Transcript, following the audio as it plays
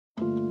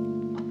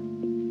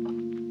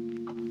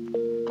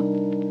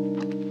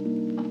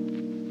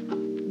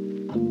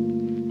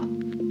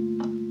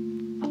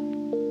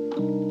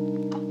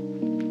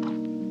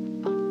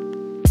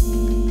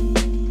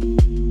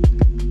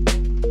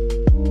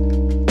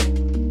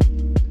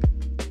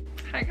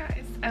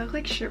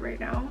like shit right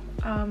now.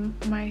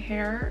 My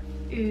hair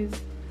is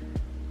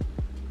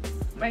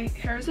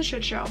a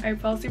shit show. I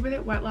fell asleep with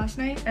it wet last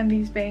night, and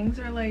these bangs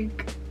are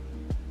like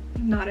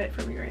not it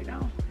for me right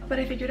now. But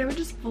I figured I would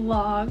just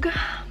vlog.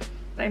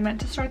 I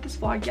meant to start this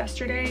vlog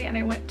yesterday, and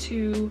I went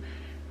to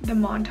the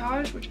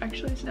Montage, which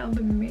actually is now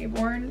the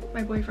Mayborn.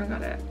 My boyfriend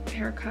got a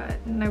haircut,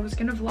 and I was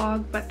gonna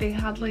vlog, but they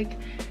had like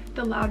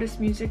the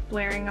loudest music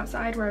blaring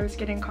outside where I was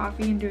getting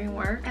coffee and doing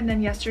work. And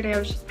then yesterday I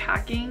was just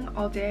packing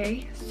all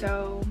day,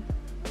 so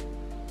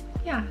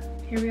yeah,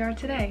 here we are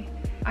today.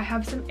 I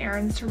have some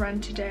errands to run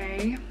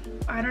today.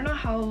 I don't know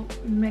how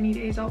many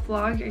days I'll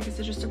vlog. I guess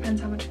it just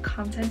depends how much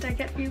content I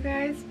get for you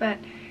guys, but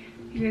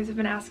you guys have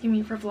been asking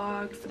me for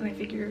vlogs, and I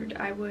figured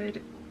I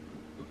would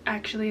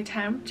actually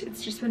attempt.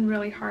 It's just been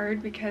really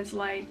hard because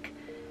like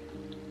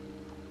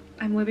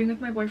I'm living with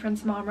my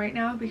boyfriend's mom right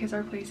now because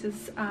our place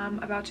is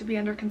about to be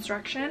under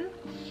construction,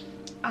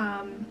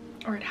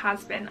 or it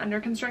has been under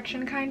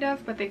construction kind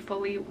of, but they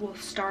fully will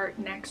start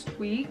next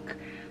week.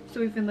 So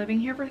we've been living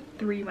here for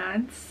 3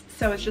 months,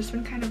 so it's just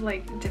been kind of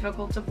like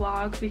difficult to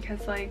vlog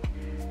because like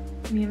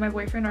me and my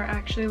boyfriend are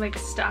actually like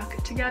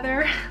stuck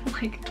together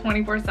like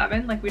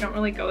 24/7. Like we don't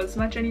really go as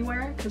much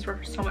anywhere because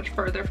we're so much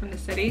further from the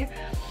city.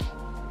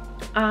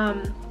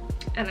 And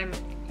I'm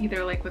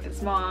either like with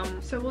his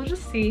mom, so we'll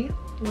just see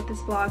what this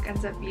vlog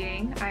ends up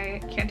being. I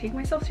can't take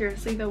myself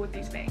seriously though with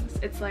these bangs.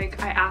 It's like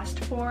I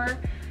asked for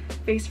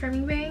face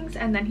framing bangs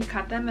and then he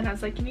cut them, and I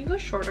was like, can you go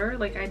shorter?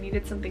 Like I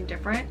needed something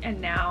different, and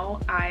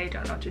now I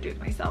don't know what to do with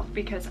myself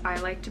because I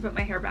like to put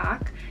my hair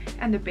back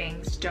and the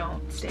bangs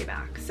don't stay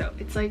back. So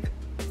it's like,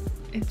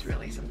 it's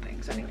really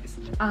something. So anyways,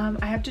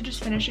 I have to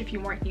just finish a few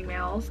more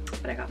emails,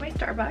 but I got my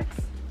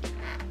Starbucks.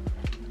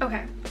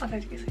 Okay, I'll talk to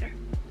you guys later.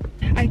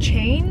 I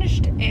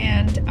changed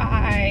and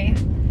I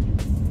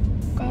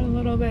got a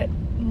little bit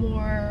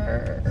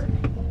more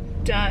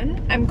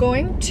done. I'm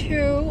going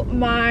to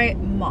my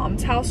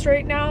mom's house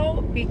right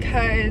now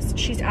because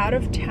she's out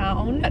of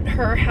town.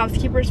 Her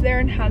housekeeper's there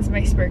and has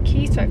my spare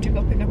key, so I have to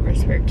go pick up her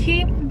spare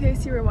key. In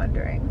case you were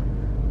wondering,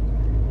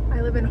 I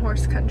live in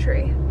horse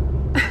country.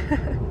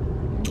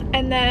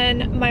 And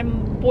then my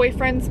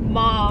boyfriend's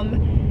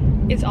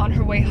mom is on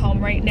her way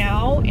home right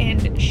now,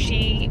 and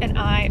she and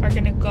I are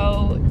gonna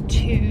go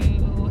to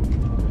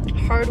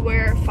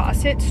hardware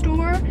faucet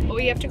store.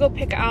 We have to go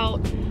pick out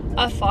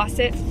a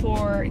faucet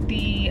for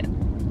the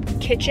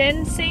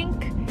kitchen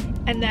sink,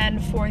 and then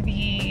for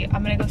the,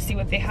 I'm gonna go see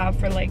what they have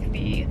for like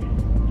the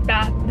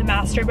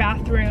master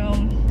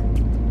bathroom,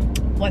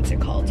 what's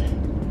it called,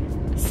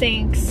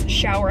 sinks,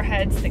 shower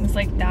heads, things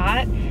like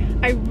that.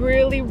 I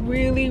really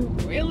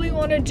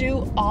want to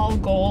do all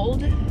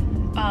gold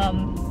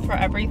for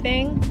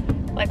everything,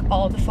 like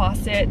all of the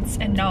faucets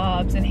and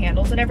knobs and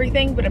handles and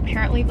everything, but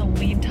apparently the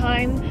lead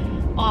time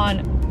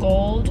on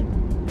gold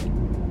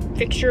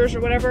fixtures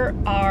or whatever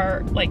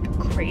are like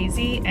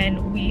crazy,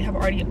 and we have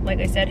already, like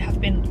I said,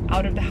 have been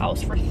out of the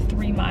house for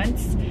 3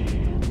 months,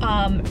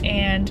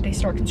 and they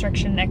start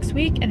construction next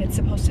week, and it's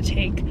supposed to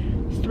take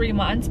 3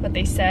 months, but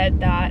they said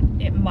that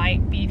it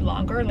might be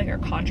longer. Like our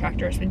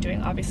contractor has been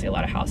doing obviously a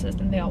lot of houses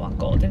and they all want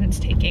gold, and it's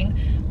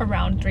taking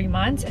around 3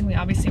 months, and we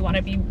obviously want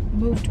to be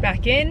moved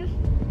back in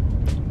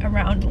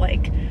around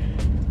like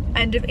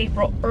end of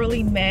April,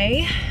 early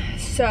May.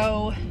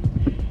 So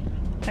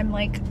I'm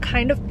like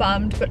kind of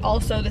bummed, but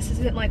also this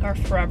isn't like our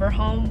forever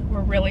home.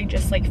 We're really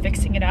just like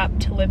fixing it up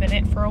to live in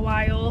it for a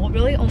while. We'll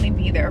really only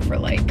be there for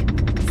like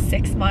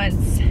 6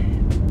 months,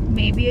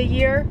 maybe a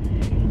year,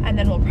 and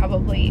then we'll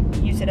probably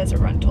use it as a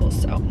rental.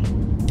 So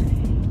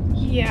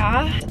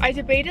yeah, I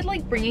debated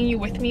like bringing you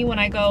with me when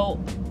I go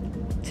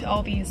to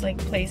all these like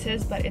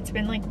places, but it's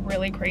been like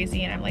really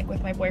crazy, and I'm like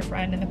with my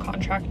boyfriend and the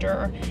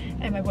contractor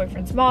and my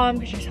boyfriend's mom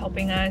because she's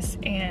helping us,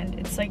 and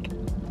it's like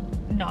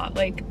not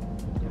like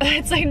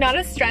it's like not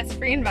a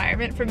stress-free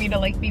environment for me to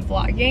like be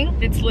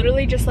vlogging. It's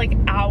literally just like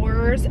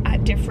hours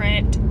at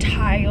different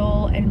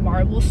tile and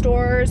marble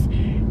stores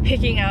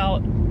picking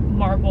out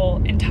marble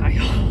and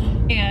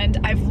tile. And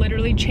I've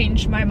literally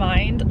changed my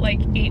mind like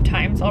 8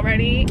 times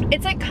already.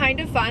 It's like kind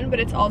of fun, but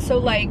it's also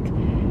like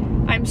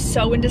I'm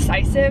so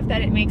indecisive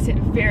that it makes it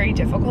very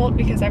difficult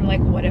because I'm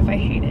like, what if I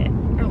hate it?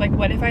 Or like,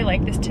 what if I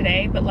like this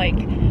today, but like,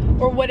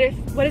 or what is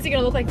it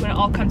gonna look like when it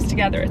all comes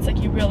together? It's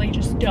like you really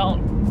just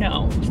don't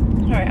know.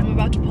 All right, I'm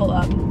about to pull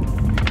up.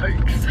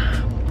 Yikes.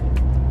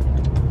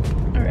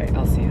 All right,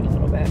 I'll see you in a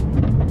little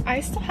bit.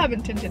 I still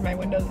haven't tinted my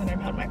windows and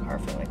I've had my car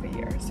for like a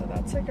year, so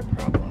that's like a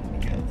problem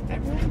because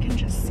everyone can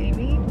just see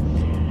me.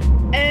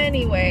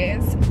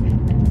 Anyways.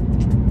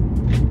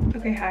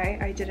 Okay, hi,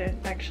 I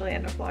didn't actually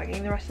end up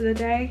vlogging the rest of the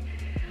day.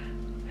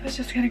 It was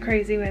just kind of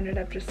crazy. We ended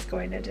up just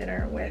going to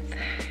dinner with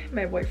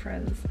my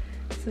boyfriend's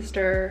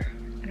sister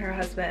and her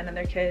husband and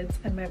their kids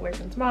and my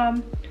boyfriend's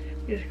mom.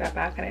 We just got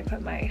back and I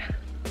put my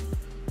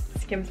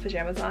Skims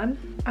pajamas on.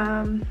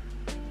 I'm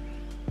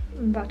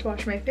about to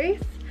wash my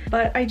face,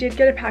 but I did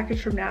get a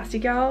package from Nasty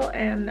Gal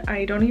and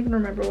I don't even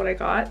remember what I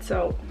got,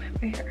 so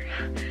my hair.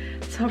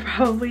 So I'll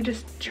probably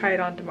just try it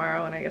on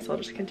tomorrow, and I guess I'll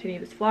just continue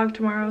this vlog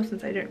tomorrow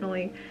since I didn't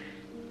really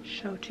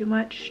show too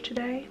much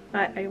today,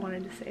 but I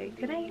wanted to say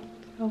good night,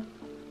 so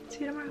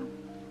see you tomorrow.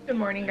 Good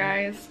morning,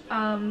 guys.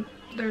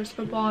 There's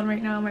football on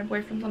right now. My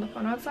boyfriend's on the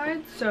phone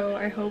outside, so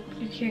I hope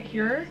you can't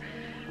hear.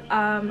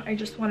 I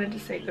just wanted to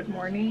say good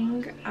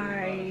morning.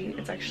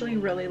 It's actually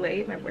really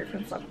late. My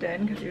boyfriend slept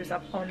in because he was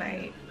up all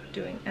night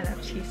doing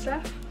NFT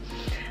stuff.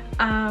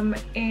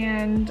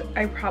 And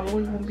I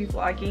probably won't be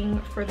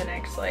vlogging for the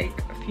next like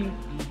a few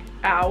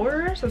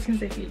hours. I was gonna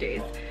say a few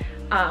days.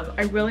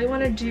 I really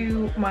want to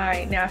do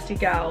my Nasty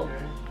Gal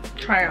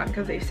try on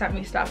because they sent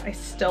me stuff. I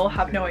still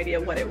have no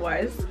idea what it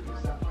was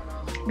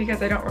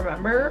because I don't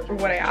remember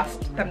what I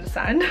asked them to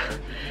send.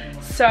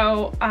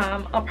 So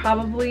I'll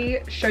probably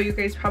show you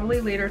guys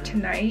probably later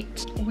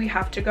tonight. We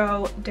have to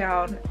go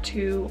down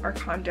to our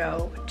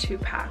condo to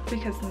pack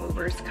because the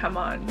movers come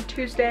on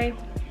Tuesday.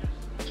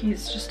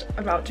 He's just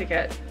about to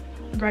get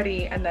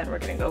ready and then we're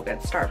gonna go get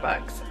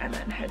Starbucks and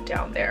then head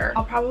down there.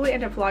 I'll probably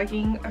end up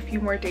vlogging a few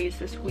more days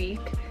this week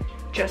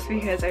just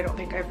because I don't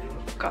think I've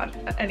got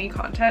any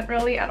content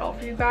really at all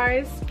for you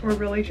guys. We're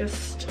really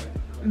just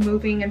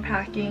moving and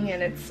packing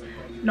and it's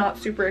not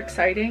super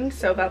exciting,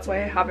 so that's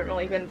why I haven't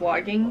really been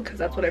vlogging because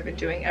that's what I've been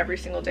doing every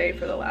single day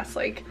for the last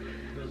like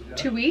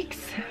 2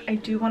 weeks. I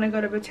do want to go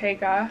to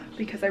Bottega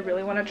because I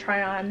really want to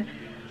try on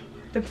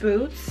the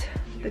boots,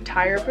 the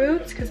tire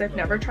boots, because I've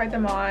never tried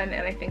them on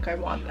and I think I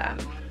want them.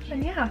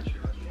 And yeah,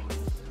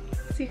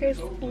 see you guys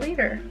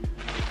later.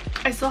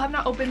 I still have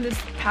not opened this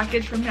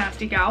package from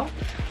Nasty Gal.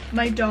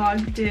 My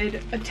dog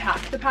did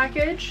attack the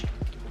package,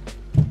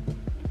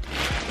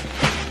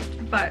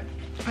 but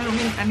I don't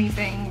think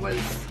anything was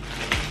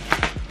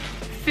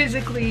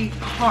physically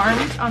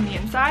harmed on the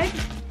inside.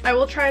 I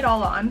will try it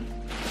all on,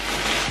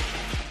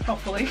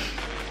 hopefully.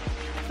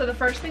 So the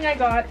first thing I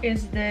got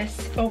is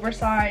this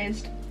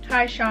oversized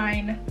high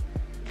shine,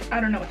 I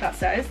don't know what that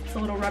says, it's a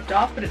little rubbed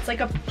off, but it's like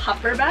a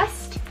puffer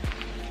vest.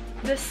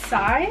 This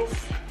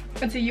size,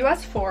 it's a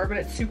US 4, but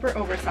it's super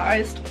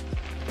oversized.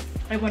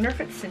 I wonder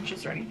if it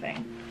cinches or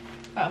anything.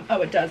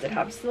 Oh, it does. It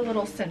has the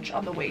little cinch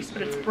on the waist,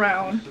 but it's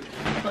brown.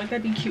 I feel like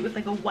that'd be cute with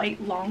like a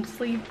white long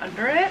sleeve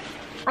under it.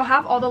 I'll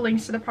have all the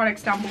links to the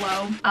products down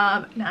below.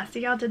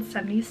 Nasty Gal did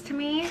send these to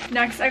me.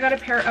 Next, I got a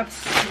pair of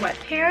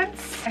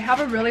sweatpants. I have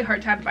a really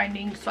hard time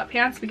finding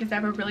sweatpants because I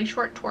have a really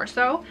short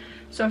torso.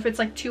 So if it's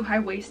like too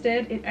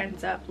high-waisted, it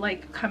ends up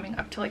like coming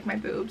up to like my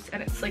boobs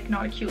and it's like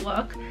not a cute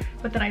look.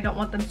 But then I don't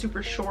want them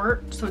super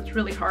short, so it's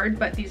really hard.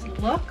 But these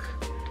look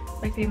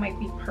like they might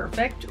be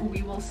perfect.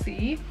 We will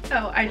see.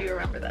 Oh, I do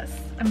remember this.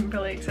 I'm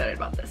really excited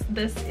about this.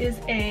 This is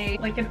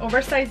like an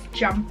oversized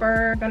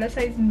jumper. I got a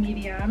size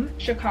medium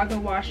Chicago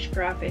wash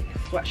graphic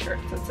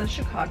sweatshirt. So it says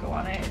Chicago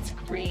on it. It's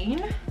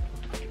green.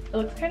 It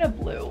looks kind of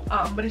blue,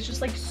 but it's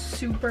just like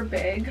super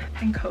big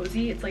and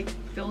cozy. It's like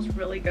feels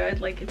really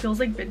good. Like it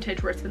feels like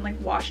vintage where it's been like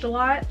washed a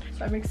lot.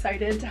 So I'm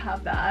excited to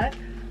have that.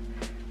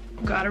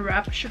 Gotta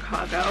rep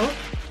Chicago.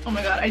 Oh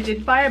my god, I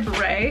did buy a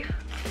beret.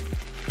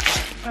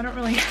 I don't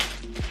know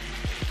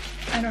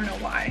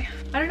why.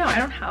 I don't know, I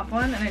don't have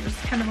one and I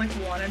just kind of like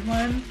wanted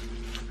one.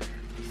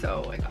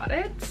 So I got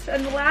it.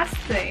 And the last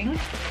thing,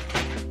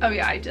 oh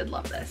yeah, I did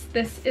love this.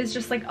 This is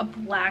just like a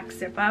black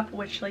zip up,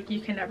 which like you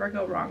can never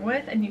go wrong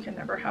with and you can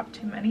never have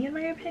too many in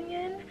my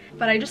opinion.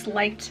 But I just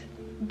liked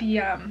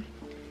the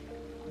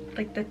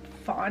like the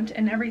font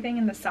and everything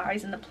and the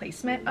size and the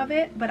placement of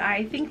it. But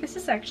I think this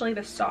is actually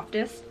the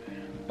softest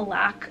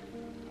black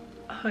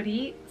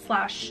hoodie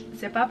slash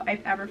zip up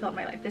I've ever felt in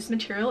my life. This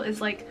material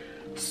is like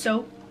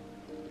so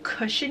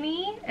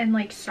cushiony and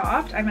like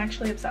soft. I'm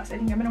actually obsessed. I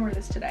think I'm gonna wear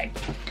this today.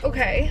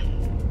 Okay,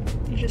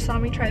 you just saw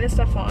me try this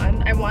stuff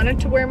on. I wanted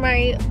to wear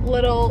my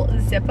little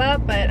zip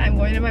up, but I'm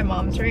going to my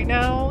mom's right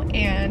now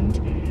and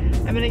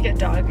I'm gonna get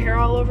dog hair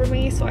all over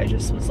me, so I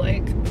just was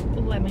like,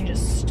 let me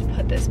just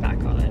put this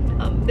back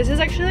on. This is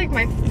actually like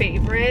my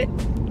favorite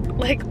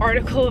like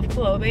article of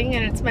clothing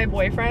and it's my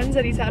boyfriend's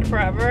that he's had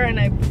forever and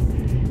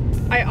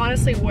I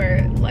honestly wear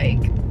it like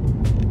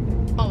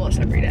almost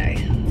every day.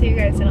 See you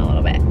guys in a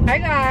little bit. Hi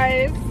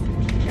guys,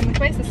 I'm with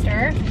my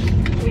sister.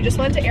 We just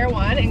went to Air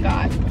One and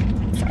got,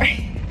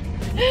 sorry.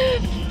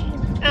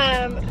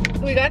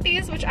 We got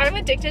these, which I'm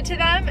addicted to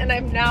them, and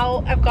I've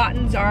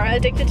gotten Zara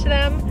addicted to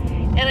them.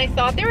 And I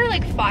thought they were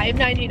like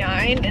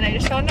 $5.99 and I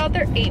just found out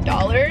they're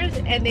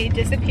 $8 and they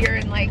disappear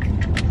in like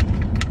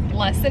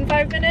less than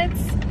 5 minutes.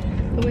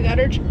 But we got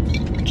our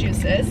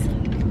juices.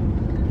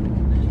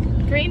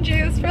 Green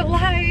juice for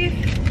life.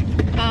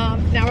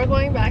 Now we're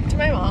going back to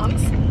my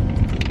mom's.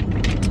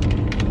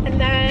 And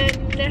then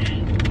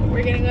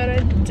we're gonna go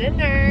to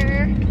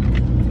dinner.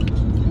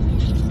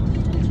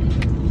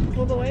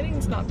 Well, the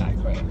lighting's not that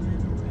great.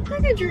 It's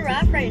like a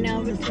giraffe right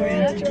now,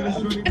 Victoria.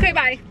 Okay,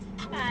 bye.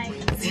 Bye.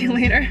 See you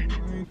later.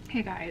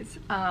 Hey guys,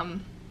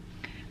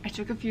 I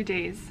took a few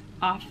days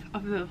off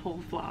of the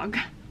whole vlog.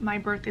 My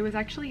birthday was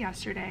actually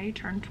yesterday,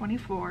 turned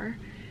 24.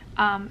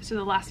 So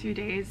the last few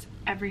days,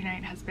 every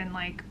night has been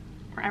like,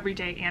 or every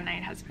day and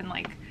night has been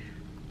like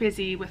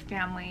busy with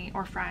family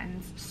or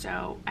friends.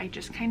 So I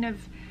just kind of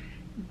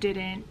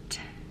didn't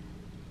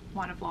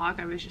want to vlog.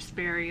 I was just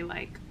very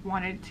like,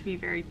 wanted it to be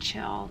very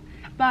chill.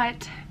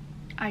 But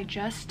I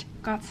just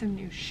got some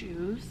new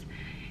shoes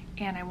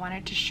and I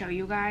wanted to show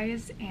you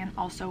guys and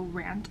also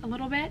rant a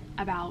little bit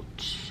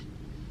about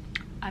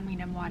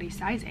amina muaddi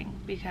sizing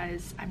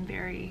because I'm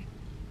very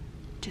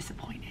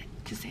disappointed,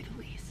 to say the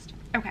least.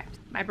 Okay,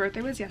 my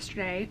birthday was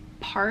yesterday.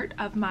 Part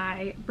of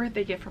my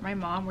birthday gift for my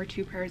mom were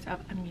 2 pairs of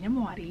amina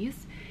muaddis,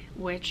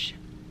 which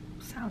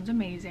sounds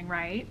amazing,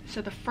 right?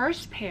 So the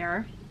first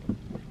pair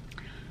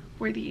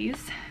were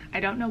these. I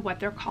don't know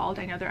what they're called.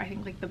 I know they're, I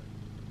think, like the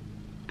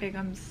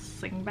Bigum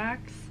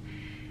Slingbacks.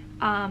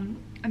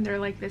 And they're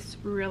like this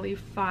really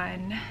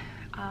fun,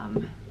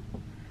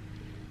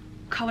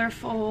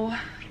 colorful,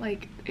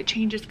 like it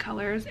changes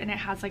colors, and it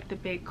has like the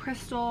big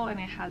crystal and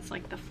it has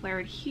like the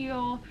flared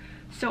heel.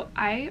 So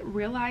I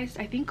realized,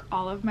 I think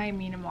all of my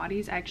amina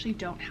muaddis, I actually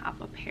don't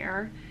have a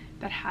pair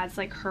that has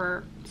like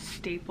her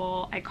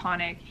staple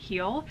iconic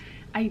heel.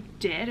 I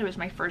did, it was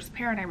my first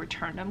pair and I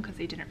returned them because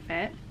they didn't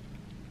fit.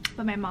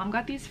 But my mom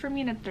got these for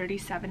me in a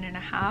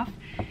 37.5,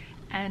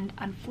 and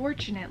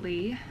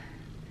unfortunately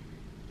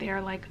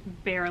they're like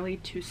barely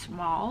too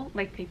small.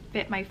 Like they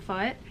fit my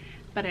foot,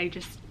 but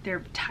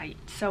they're tight.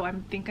 So I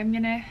think I'm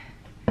gonna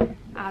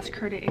ask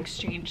her to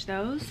exchange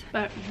those.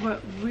 But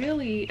what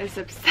really is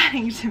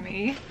upsetting to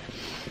me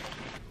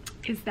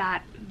is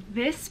that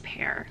this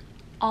pair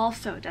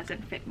also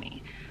doesn't fit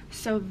me.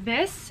 So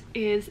this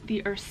is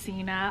the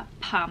Ursina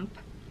pump,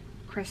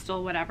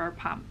 crystal whatever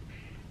pump.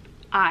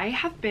 I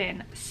have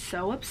been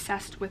so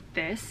obsessed with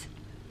this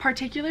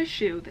particular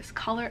shoe, this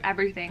color,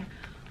 everything,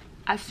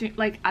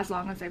 as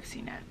long as I've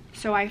seen it.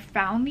 So I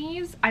found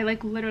these, I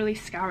like literally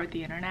scoured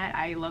the internet,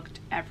 I looked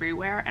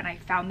everywhere, and I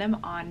found them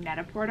on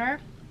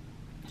Net-a-Porter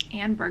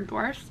and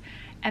Bergdorf's,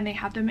 and they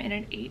have them in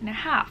an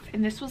 8.5.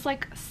 And this was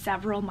like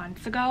several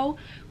months ago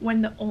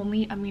when the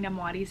only amina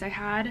muaddis I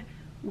had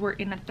were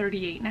in a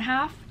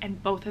 38.5,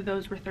 and both of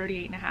those were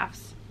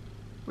 38.5s.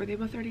 Were they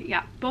both 30?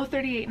 Yeah, both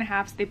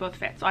 38.5s, they both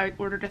fit. So I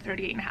ordered a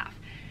 38.5.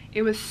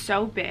 It was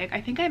so big.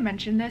 I think I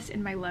mentioned this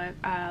in my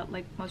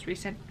like most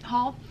recent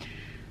haul.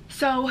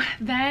 So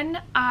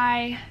then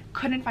I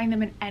couldn't find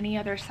them in any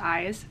other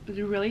size. I was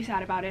really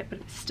sad about it, but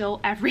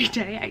still every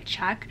day I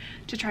check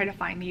to try to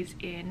find these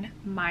in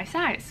my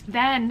size.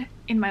 Then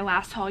in my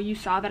last haul, you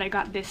saw that I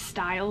got this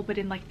style, but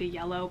in like the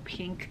yellow,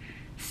 pink,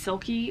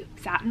 silky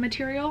satin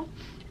material.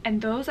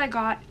 And those I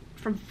got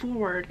from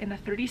Forward in a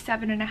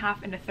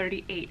 37.5 and a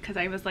 38 because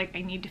I was like,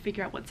 I need to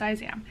figure out what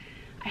size I am.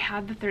 I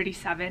had the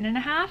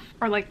 37.5,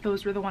 or like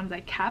those were the ones I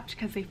kept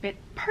because they fit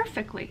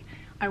perfectly.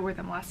 I wore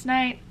them last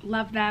night,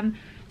 love them.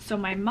 So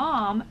my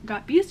mom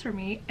got these for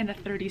me in a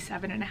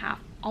 37.5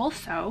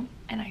 also,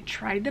 and I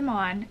tried them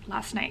on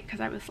last night because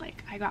I was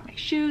like, I got my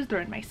shoes, they're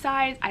in my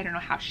size. I don't know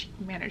how she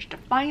managed to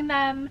find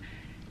them,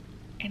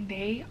 and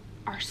they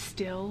are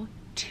still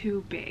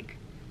too big.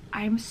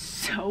 I'm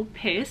so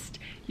pissed,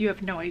 you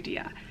have no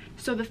idea.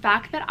 So the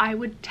fact that I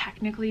would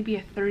technically be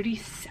a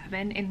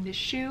 37 in this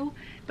shoe,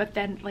 but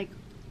then like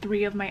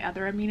 3 of my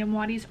other amina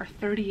muaddis are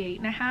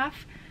 38.5,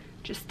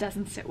 just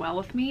doesn't sit well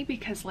with me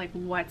because like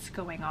what's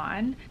going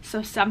on?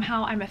 So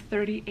somehow I'm a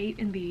 38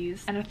 in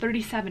these and a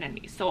 37 in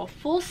these. So a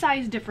full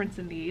size difference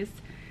in these.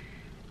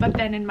 But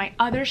then in my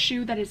other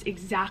shoe that is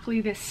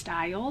exactly this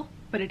style,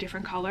 but a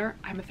different color,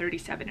 I'm a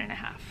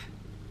 37.5.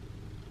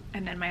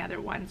 And then my other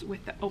ones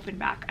with the open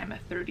back, I'm a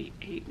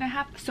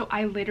 38.5. So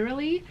I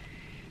literally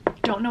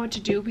don't know what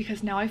to do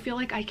because now I feel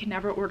like I can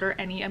never order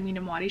any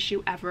amina muaddi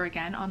shoe ever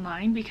again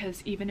online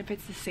because even if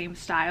it's the same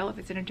style, if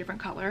it's in a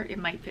different color, it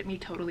might fit me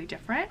totally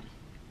different.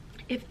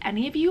 If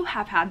any of you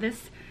have had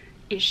this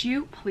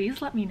issue,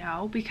 please let me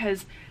know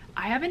because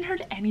I haven't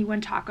heard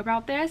anyone talk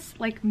about this.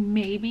 Like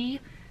maybe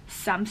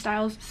some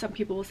styles, some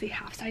people will say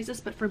half sizes,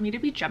 but for me to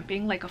be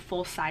jumping like a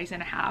full size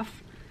and a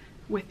half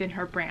within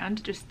her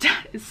brand just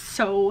is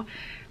so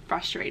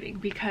frustrating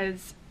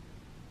because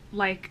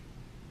like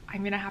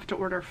I'm gonna have to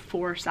order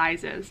 4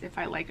 sizes if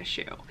I like a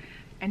shoe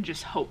and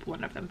just hope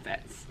one of them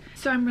fits.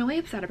 So I'm really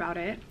upset about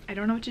it. I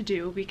don't know what to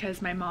do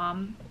because my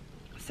mom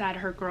said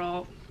her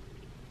girl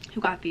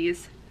who got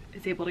these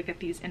is able to get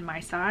these in my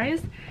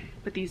size,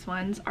 but these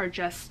ones are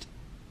just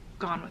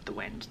gone with the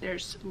wind.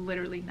 There's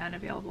literally none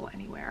available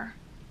anywhere.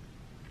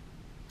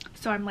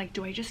 So I'm like,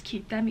 do I just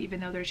keep them even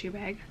though they're too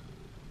big?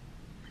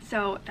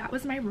 So that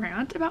was my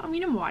rant about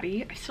amina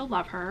muaddi. I still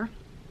love her,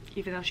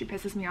 even though she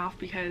pisses me off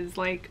because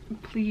like,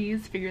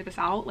 please figure this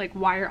out. Like,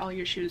 why are all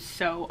your shoes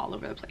so all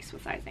over the place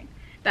with sizing?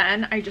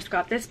 Then I just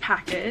got this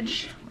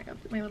package. Oh my god,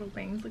 my little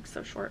wings look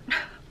so short.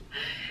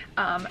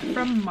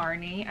 From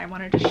Marni. I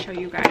wanted to show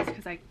you guys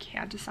because I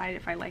can't decide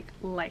if I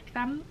like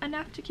them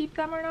enough to keep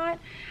them or not.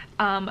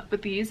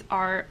 But these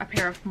are a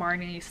pair of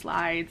Marni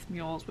slides,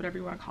 mules, whatever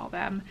you want to call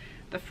them.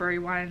 The furry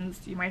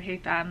ones, you might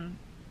hate them,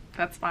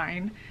 that's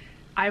fine.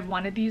 I've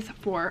wanted these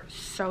for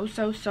so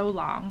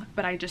long,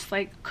 but I just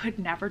like could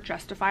never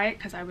justify it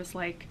because I was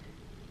like,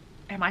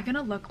 am I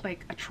gonna look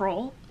like a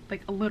troll,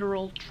 like a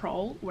literal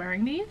troll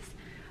wearing these?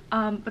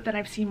 But then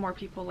I've seen more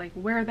people like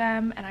wear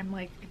them and I'm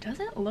like, it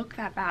doesn't look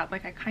that bad.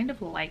 Like I kind of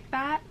like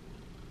that.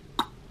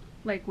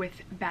 like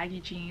with baggy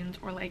jeans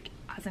or like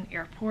as an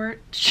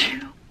airport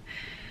shoe.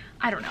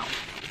 I don't know.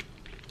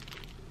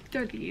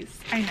 They're these.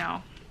 I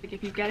know. Like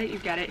if you get it, you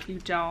get it. If you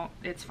don't,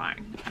 it's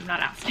fine. I'm not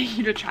asking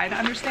you to try to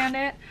understand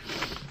it.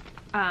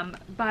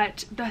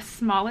 But the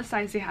smallest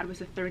size they had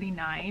was a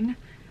 39.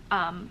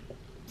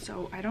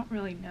 So I don't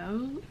really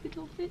know if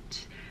it'll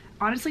fit.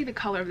 Honestly, the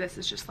color of this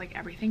is just like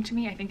everything to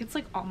me. I think it's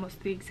like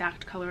almost the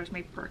exact color as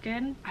my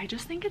Birkin. I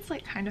just think it's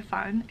like kind of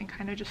fun and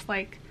kind of just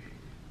like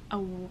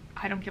a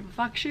I don't give a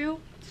fuck shoe.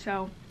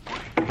 So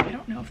I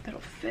don't know if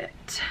that'll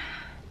fit.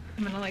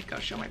 I'm gonna like go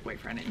show my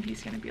boyfriend and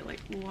he's gonna be like,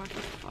 what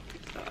the fuck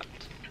is that?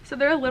 So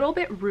they're a little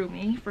bit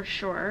roomy for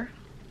sure.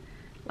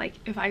 Like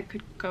if I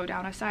could go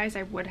down a size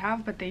I would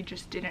have, but they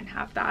just didn't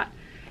have that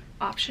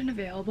option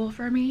available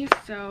for me.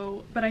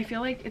 So but I feel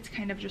like it's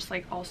kind of just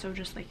like also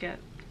just like a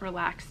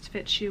relaxed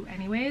fit shoe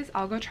anyways.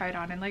 I'll go try it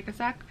on in like a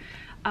sec.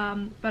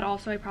 But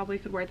also I probably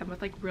could wear them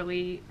with like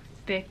really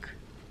thick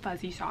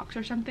fuzzy socks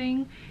or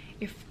something,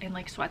 if in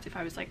like sweats if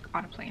I was like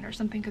on a plane or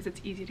something, because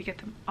it's easy to get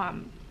them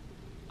on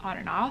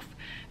and off.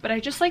 But I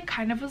just like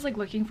kind of was like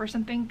looking for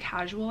something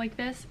casual like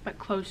this but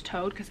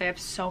closed-toed, because I have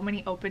so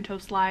many open toe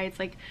slides,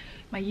 like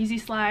my Yeezy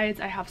slides.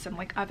 I have some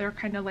like other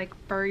kind of like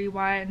furry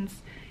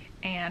ones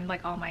and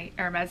like all my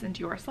Hermes and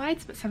Dior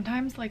slides, but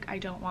sometimes like I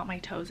don't want my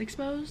toes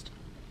exposed,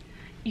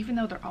 even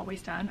though they're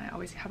always done. I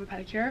always have a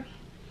pedicure.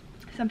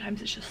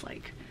 Sometimes it's just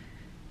like,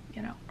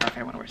 you know, or if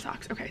I want to wear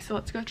socks. Okay, so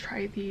let's go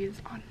try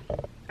these on.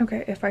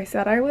 Okay, if I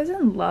said I was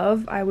in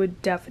love, I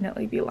would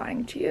definitely be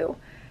lying to you.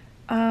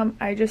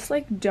 I just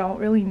like don't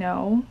really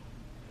know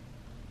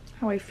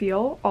how I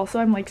feel. Also,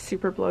 I'm like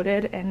super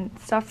bloated and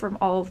stuff from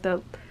all of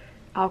the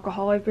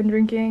alcohol I've been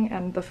drinking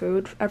and the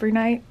food every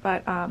night,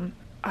 but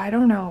I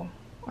don't know.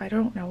 I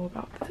don't know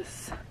about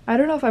this. I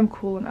don't know if I'm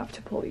cool enough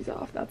to pull these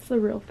off. That's the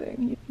real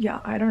thing. Yeah,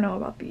 I don't know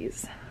about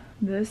these.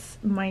 This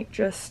might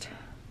just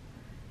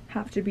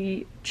have to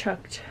be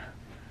chucked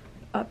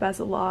up as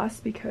a loss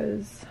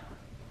because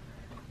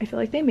I feel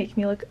like they make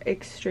me look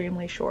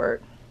extremely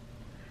short.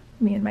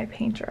 Me and my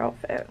painter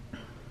outfit.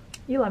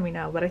 You let me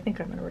know, but I think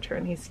I'm gonna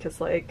return these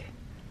because like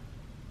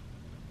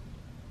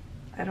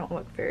I don't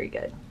look very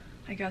good.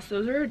 I guess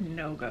those are a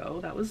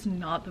no-go. That was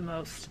not the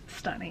most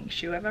stunning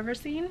shoe I've ever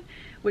seen,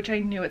 which I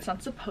knew it's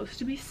not supposed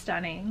to be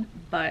stunning,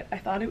 but I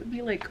thought it would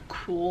be like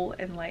cool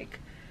and like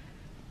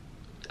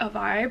a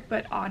vibe,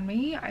 but on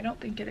me, I don't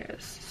think it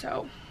is.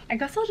 So I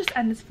guess I'll just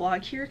end this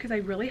vlog here because I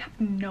really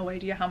have no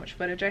idea how much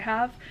footage I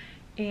have,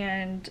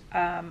 and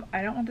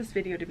I don't want this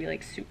video to be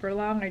like super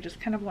long. I just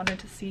kind of wanted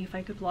to see if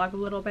I could vlog a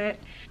little bit.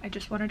 I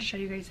just wanted to show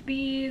you guys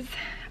these.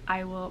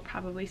 I will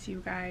probably see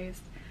you guys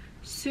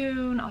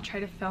soon. I'll try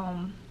to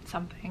film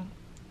something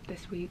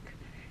this week,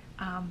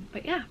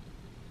 but yeah,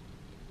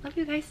 love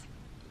you guys.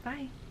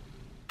 Bye.